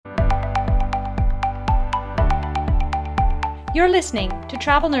You're listening to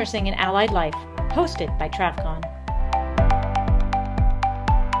Travel Nursing and Allied Life, hosted by TravCon.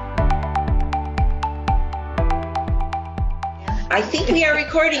 I think we are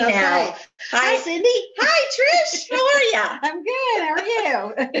recording now. Hi, Cindy. Hi, Trish. How are you? I'm good. How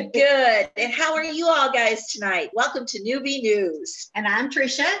are you? Good. And how are you all guys tonight? Welcome to Newbie News. And I'm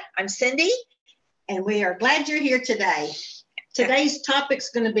Tricia. I'm Cindy. And we are glad you're here today. Today's topic's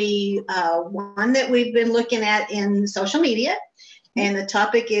going to be one that we've been looking at in social media. And the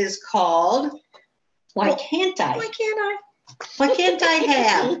topic is called, Why Can't I? Why can't I? What can't I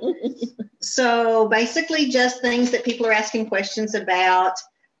have? So basically just things that people are asking questions about.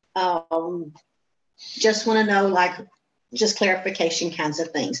 Just want to know, like, just clarification kinds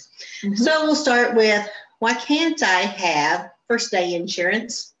of things. Mm-hmm. So we'll start with, why can't I have first day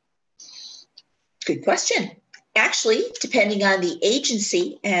insurance? Good question. Actually, depending on the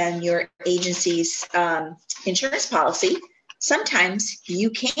agency and your agency's insurance policy, sometimes you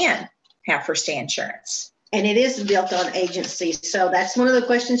can have first day insurance. And it is built on agency. So that's one of the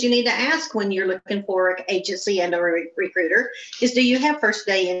questions you need to ask when you're looking for an agency and a recruiter is, do you have first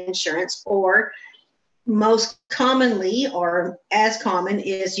day insurance? Or most commonly, or as common,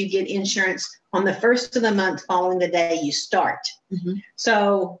 is you get insurance on the first of the month following the day you start. Mm-hmm.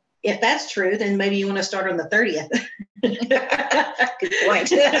 So if that's true, then maybe you want to start on the 30th. Good point.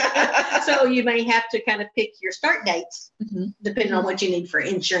 So you may have to kind of pick your start dates, mm-hmm. depending on what you need for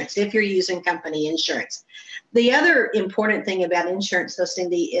insurance, if you're using company insurance. The other important thing about insurance, though,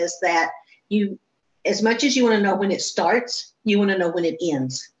 Cindy, is that you, as much as you want to know when it starts, you want to know when it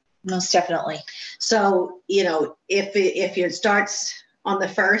ends. Most definitely. So, you know, if it starts on the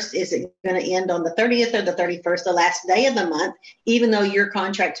 1st, is it going to end on the 30th or the 31st, the last day of the month, even though your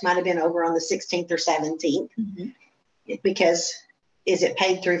contract might have been over on the 16th or 17th? Mm-hmm. Because is it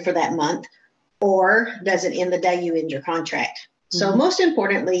paid through for that month, or does it end the day you end your contract? Mm-hmm. So most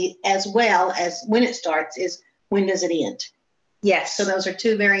importantly, as well as when it starts, is when does it end? Yes. So those are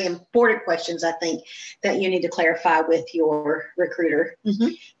two very important questions, I think, that you need to clarify with your recruiter mm-hmm.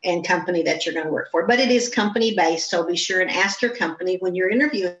 and company that you're going to work for. But it is company based, so be sure and ask your company when you're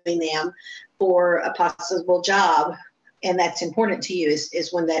interviewing them for a possible job, and that's important to you, is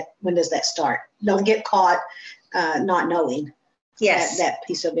when does that start? Don't get caught not knowing that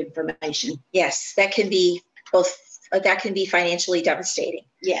piece of information. Yes, that can be financially devastating.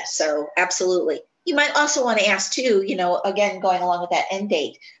 Yes. So absolutely. You might also want to ask too, again, going along with that end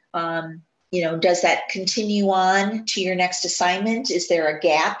date, does that continue on to your next assignment? Is there a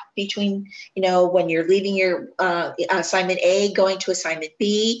gap between, when you're leaving your assignment A, going to assignment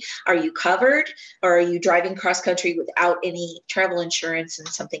B? Are you covered, or are you driving cross country without any travel insurance and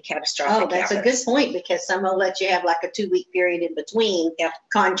something catastrophic? Oh, that's a good point, because some will let you have like a 2-week period in between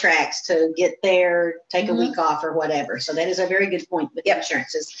contracts to get there, take mm-hmm. a week off or whatever. So that is a very good point with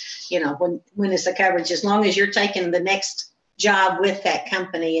insurances. When it's the coverage, as long as you're taking the next job with that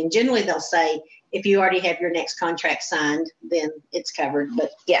company, and generally they'll say if you already have your next contract signed, then it's covered,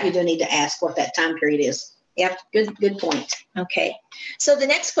 but you do need to ask what that time period is. Yep. Good point. Okay, so the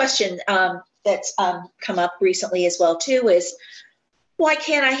next question that's come up recently as well too is, why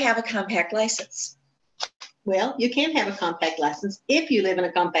can't I have a compact license? Well, you can have a compact license if you live in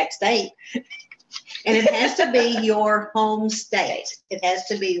a compact state. And it has to be your home state. It has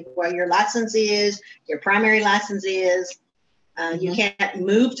to be where your license is, your primary license is. Mm-hmm. You can't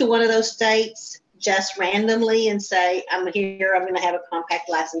move to one of those states just randomly and say, I'm here, I'm going to have a compact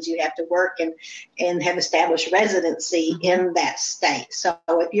license. You have to work and have established residency mm-hmm. in that state. So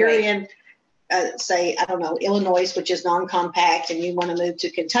if you're in, say, I don't know, Illinois, which is non-compact, and you want to move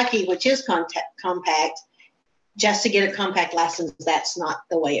to Kentucky, which is compact, just to get a compact license, that's not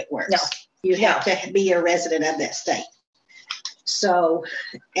the way it works. No. You have to be a resident of that state. So,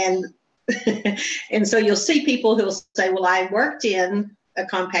 and so you'll see people who'll say, well, I worked in a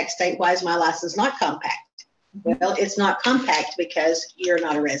compact state. Why is my license not compact? Mm-hmm. Well, it's not compact because you're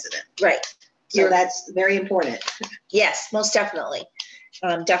not a resident. Right. So that's very important. Yes, most definitely.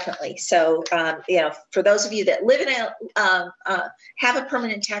 Definitely. So, for those of you that live in have a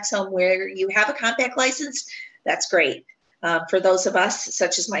permanent tax home where you have a compact license, that's great. For those of us,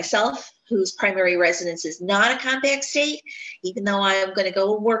 such as myself, whose primary residence is not a compact state, even though I am going to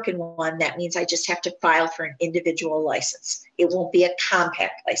go work in one, that means I just have to file for an individual license. It won't be a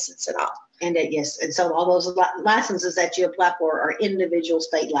compact license at all. And yes, and so all those licenses that you apply for are individual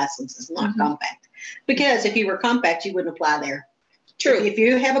state licenses, not mm-hmm. compact. Because if you were compact, you wouldn't apply there. True. If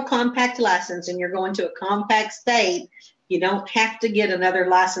you have a compact license and you're going to a compact state, you don't have to get another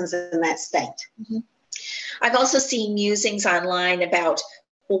license in that state. Mm-hmm. I've also seen musings online about,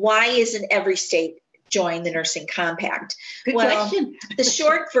 well, why isn't every state join the nursing compact? Good Well, question. The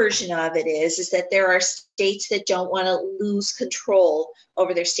short version of it is that there are states that don't want to lose control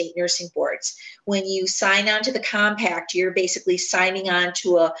over their state nursing boards. When you sign on to the compact, you're basically signing on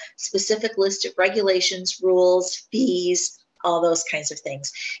to a specific list of regulations, rules, fees, all those kinds of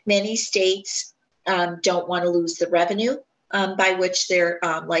things. Many states don't want to lose the revenue by which their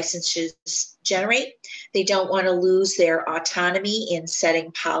licenses generate. They don't want to lose their autonomy in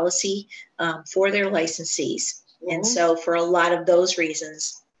setting policy for their licensees. And so for a lot of those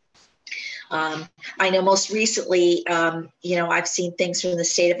reasons, I know most recently, I've seen things from the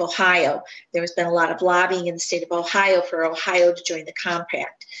state of Ohio. There's been a lot of lobbying in the state of Ohio for Ohio to join the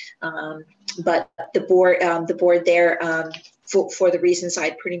compact. But the board there, for the reasons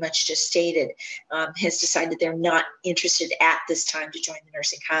I pretty much just stated, has decided they're not interested at this time to join the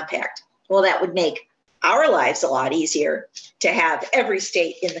nursing compact. Well, that would make our lives a lot easier to have every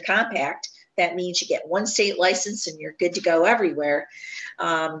state in the compact. That means you get one state license and you're good to go everywhere.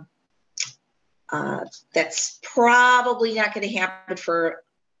 That's probably not going to happen for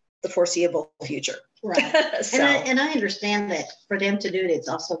the foreseeable future. Right. So, and I understand that for them to do it, it's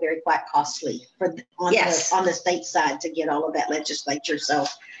also quite costly on the state side to get all of that legislature. So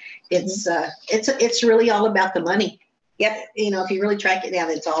it's really all about the money. Yep. If you really track it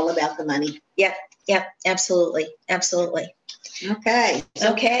down, it's all about the money. Yep. Absolutely. Okay.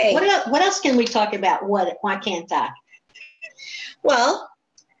 So Okay. What else can we talk about? Why can't I? Well,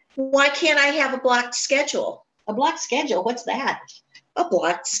 why can't I have a blocked schedule? A blocked schedule? What's that? A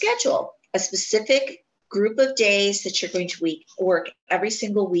blocked schedule, a specific group of days that you're going to work every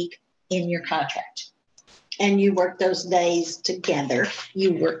single week in your contract. And you work those days together.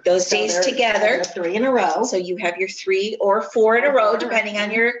 You work those days together. 3 in a row. So you have your 3 or 4 in a row, depending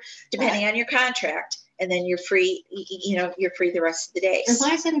on your contract, and then you're free. You're free the rest of the days. And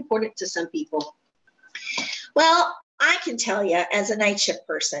why is that important to some people? Well, I can tell you, as a night shift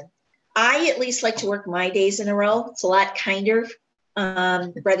person, I at least like to work my days in a row. It's a lot kinder,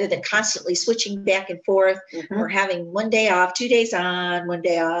 rather than constantly switching back and forth, or having 1 day off, 2 days on, 1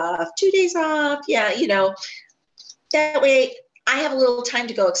 day off, 2 days off. Yeah, that way I have a little time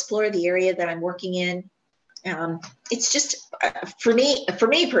to go explore the area that I'm working in. It's just for me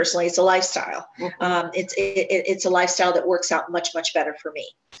personally, it's a lifestyle. It's a lifestyle that works out much better for me.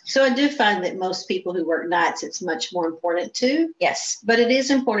 So I do find that most people who work nights, it's much more important to. Yes, but it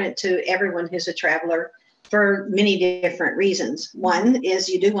is important to everyone who's a traveler for many different reasons. One is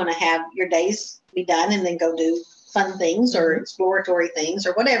you do want to have your days be done and then go do fun things or exploratory things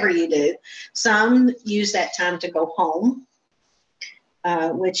or whatever you do. Some use that time to go home.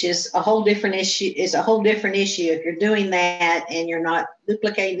 Which is a whole different issue. If you're doing that and you're not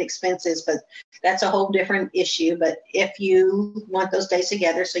duplicating expenses, but that's a whole different issue. But if you want those days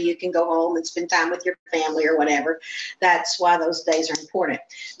together so you can go home and spend time with your family or whatever, that's why those days are important.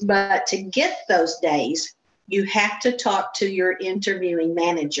 But to get those days, you have to talk to your interviewing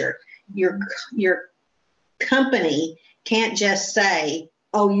manager. Your company can't just say,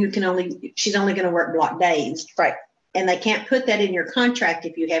 "Oh, she's only going to work block days." Right. And they can't put that in your contract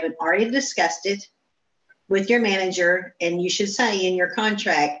if you haven't already discussed it with your manager. And you should say in your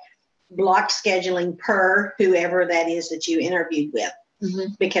contract, block scheduling per whoever that is that you interviewed with.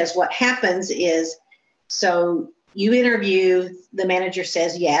 Because what happens is, so you interview, the manager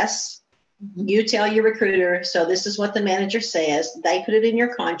says yes. You tell your recruiter, so this is what the manager says. They put it in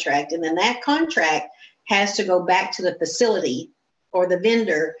your contract. And then that contract has to go back to the facility or the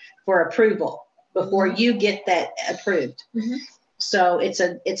vendor for approval before you get that approved. So it's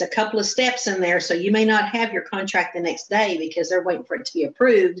a couple of steps in there. So you may not have your contract the next day because they're waiting for it to be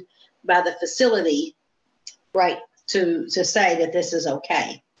approved by the facility, right, to say that this is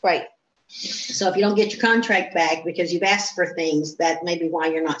okay. Right. So if you don't get your contract back because you've asked for things, that may be why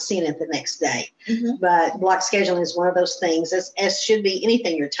you're not seeing it the next day. But block scheduling is one of those things, as should be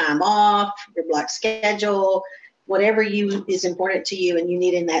anything, your time off, your block schedule, whatever is important to you and you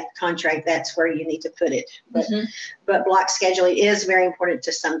need in that contract, that's where you need to put it. But block scheduling is very important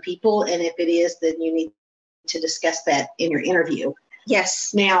to some people. And if it is, then you need to discuss that in your interview.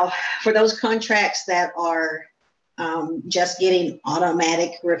 Yes. Now, for those contracts that are just getting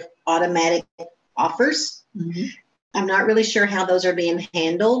automatic offers, I'm not really sure how those are being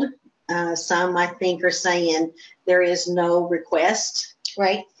handled. Some, I think, are saying there is no request.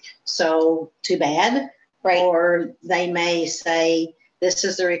 Right. So too bad. Right. Or they may say, this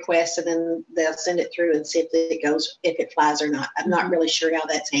is the request, and then they'll send it through and see if it flies or not. I'm not really sure how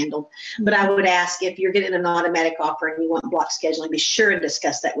that's handled. But I would ask, if you're getting an automatic offer and you want block scheduling, be sure to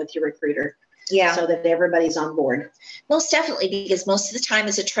discuss that with your recruiter. Yeah. So that everybody's on board. Most definitely, because most of the time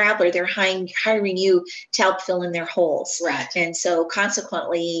as a traveler, they're hiring you to help fill in their holes. Right. And so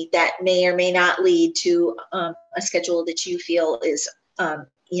consequently, that may or may not lead to a schedule that you feel is,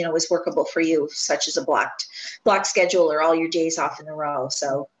 is workable for you, such as a block schedule or all your days off in a row.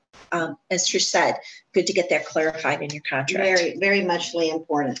 So as Trish said, good to get that clarified in your contract. Very, very muchly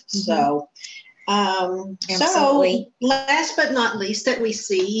important. Mhm. So, Absolutely. so last but not least that we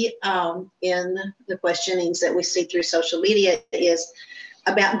see in the questionings that we see through social media is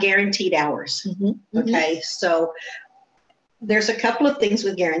about guaranteed hours. Mm-hmm. Okay, so there's a couple of things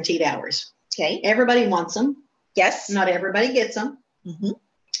with guaranteed hours. Okay. Everybody wants them. Yes. Not everybody gets them. Mm-hmm.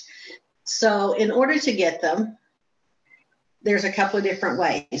 So in order to get them, there's a couple of different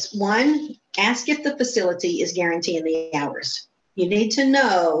ways. One, ask if the facility is guaranteeing the hours. You need to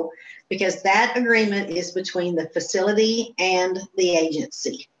know, because that agreement is between the facility and the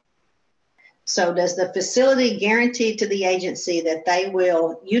agency. So does the facility guarantee to the agency that they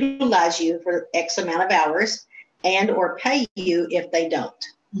will utilize you for X amount of hours and or pay you if they don't?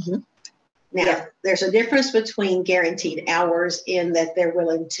 Mm-hmm. Now, there's a difference between guaranteed hours in that they're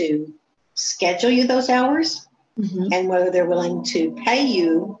willing to schedule you those hours, Mm-hmm. and whether they're willing to pay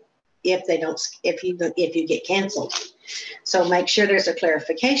you if you get canceled. So make sure there's a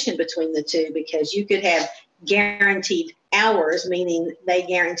clarification between the two, because you could have guaranteed hours, meaning they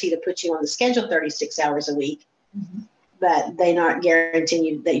guarantee to put you on the schedule 36 hours a week, Mm-hmm. but they not guarantee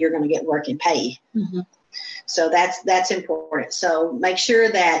you that you're going to get work and pay. Mm-hmm. So that's important. So make sure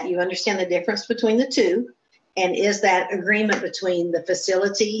that you understand the difference between the two, and is that agreement between the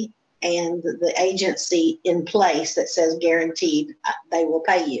facility and the agency in place that says guaranteed they will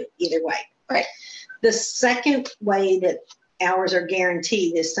pay you either way. Right. The second way that hours are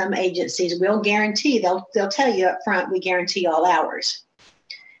guaranteed is some agencies will guarantee, they'll tell you up front, we guarantee all hours.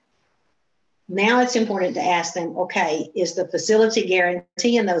 Now it's important to ask them, okay, is the facility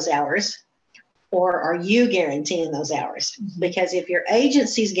guaranteeing those hours, or are you guaranteeing those hours? Mm-hmm. Because if your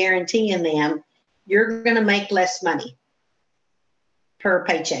agency's guaranteeing them, you're going to make less money per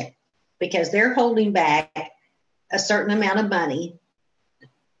paycheck, because they're holding back a certain amount of money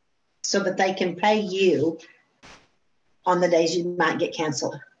so that they can pay you on the days you might get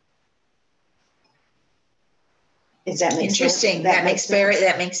canceled. Does that make Interesting. sense? That makes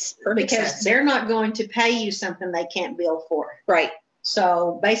perfect because sense. they're not going to pay you something they can't bill for. Right.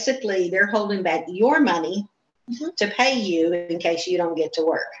 So basically, they're holding back your money Mm-hmm. to pay you in case you don't get to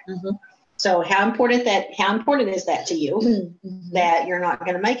work. Mm-hmm. So how important is that to you, Mm-hmm. that you're not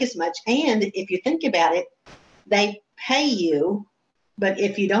going to make as much? And if you think about it, they pay you, but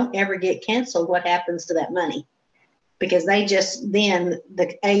if you don't ever get canceled, what happens to that money? Because then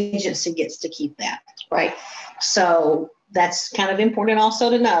the agency gets to keep that. Right. So that's kind of important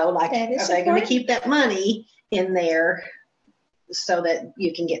also to know, like, That is are they going to important. keep that money in there so that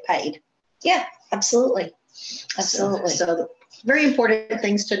you can get paid? Yeah, absolutely. Absolutely. So very important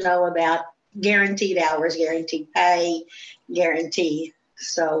things to know about guaranteed hours, guaranteed pay, guarantee.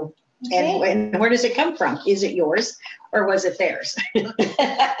 So, Okay. and where does it come from? Is it yours or was it theirs? And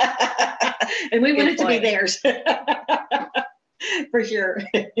we want it to be point. theirs for sure.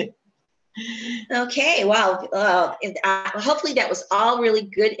 Okay, well, hopefully that was all really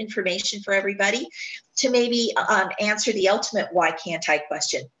good information for everybody to maybe answer the ultimate why can't I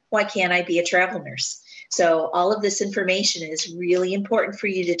question. Why can't I be a travel nurse? So all of this information is really important for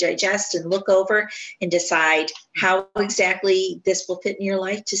you to digest and look over and decide how exactly this will fit in your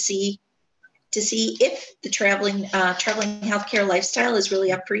life to see if the traveling healthcare lifestyle is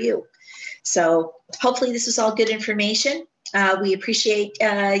really up for you. So hopefully this is all good information. We appreciate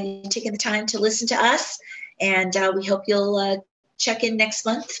you taking the time to listen to us, and we hope you'll check in next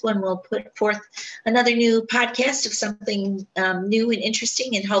month when we'll put forth another new podcast of something new and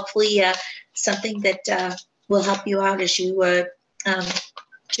interesting, and hopefully something that will help you out as you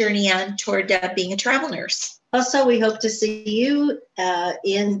journey on toward being a travel nurse. Also, we hope to see you at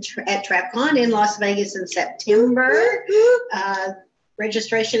TrapCon in Las Vegas in September.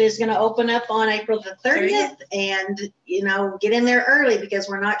 Registration is going to open up on April the 30th, and get in there early, because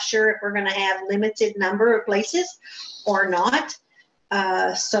we're not sure if we're going to have limited number of places or not.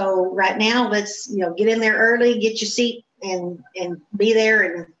 So right now, let's get in there early, get your seat, and be there.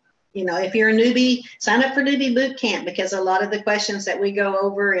 And if you're a newbie, sign up for Newbie Boot Camp, because a lot of the questions that we go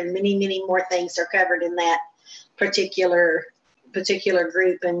over and many, many more things are covered in that particular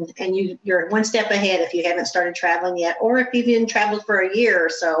group, and you're one step ahead if you haven't started traveling yet, or if you've been traveled for a year or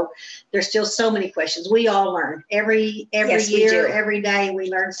so. There's still so many questions. We all learn every Yes, we year, do. every day. We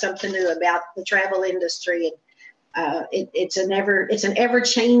learn something new about the travel industry, and it's an ever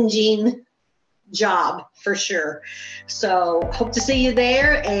changing job for sure. So hope to see you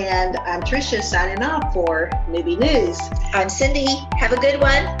there. And I'm Tricia signing off for Newbie News. I'm Cindy. Have a good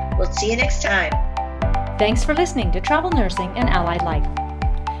one. We'll see you next time. Thanks for listening to Travel Nursing and Allied Life.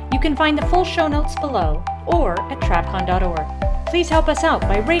 You can find the full show notes below or at travcon.org. Please help us out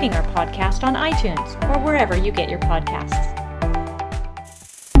by rating our podcast on iTunes or wherever you get your podcasts.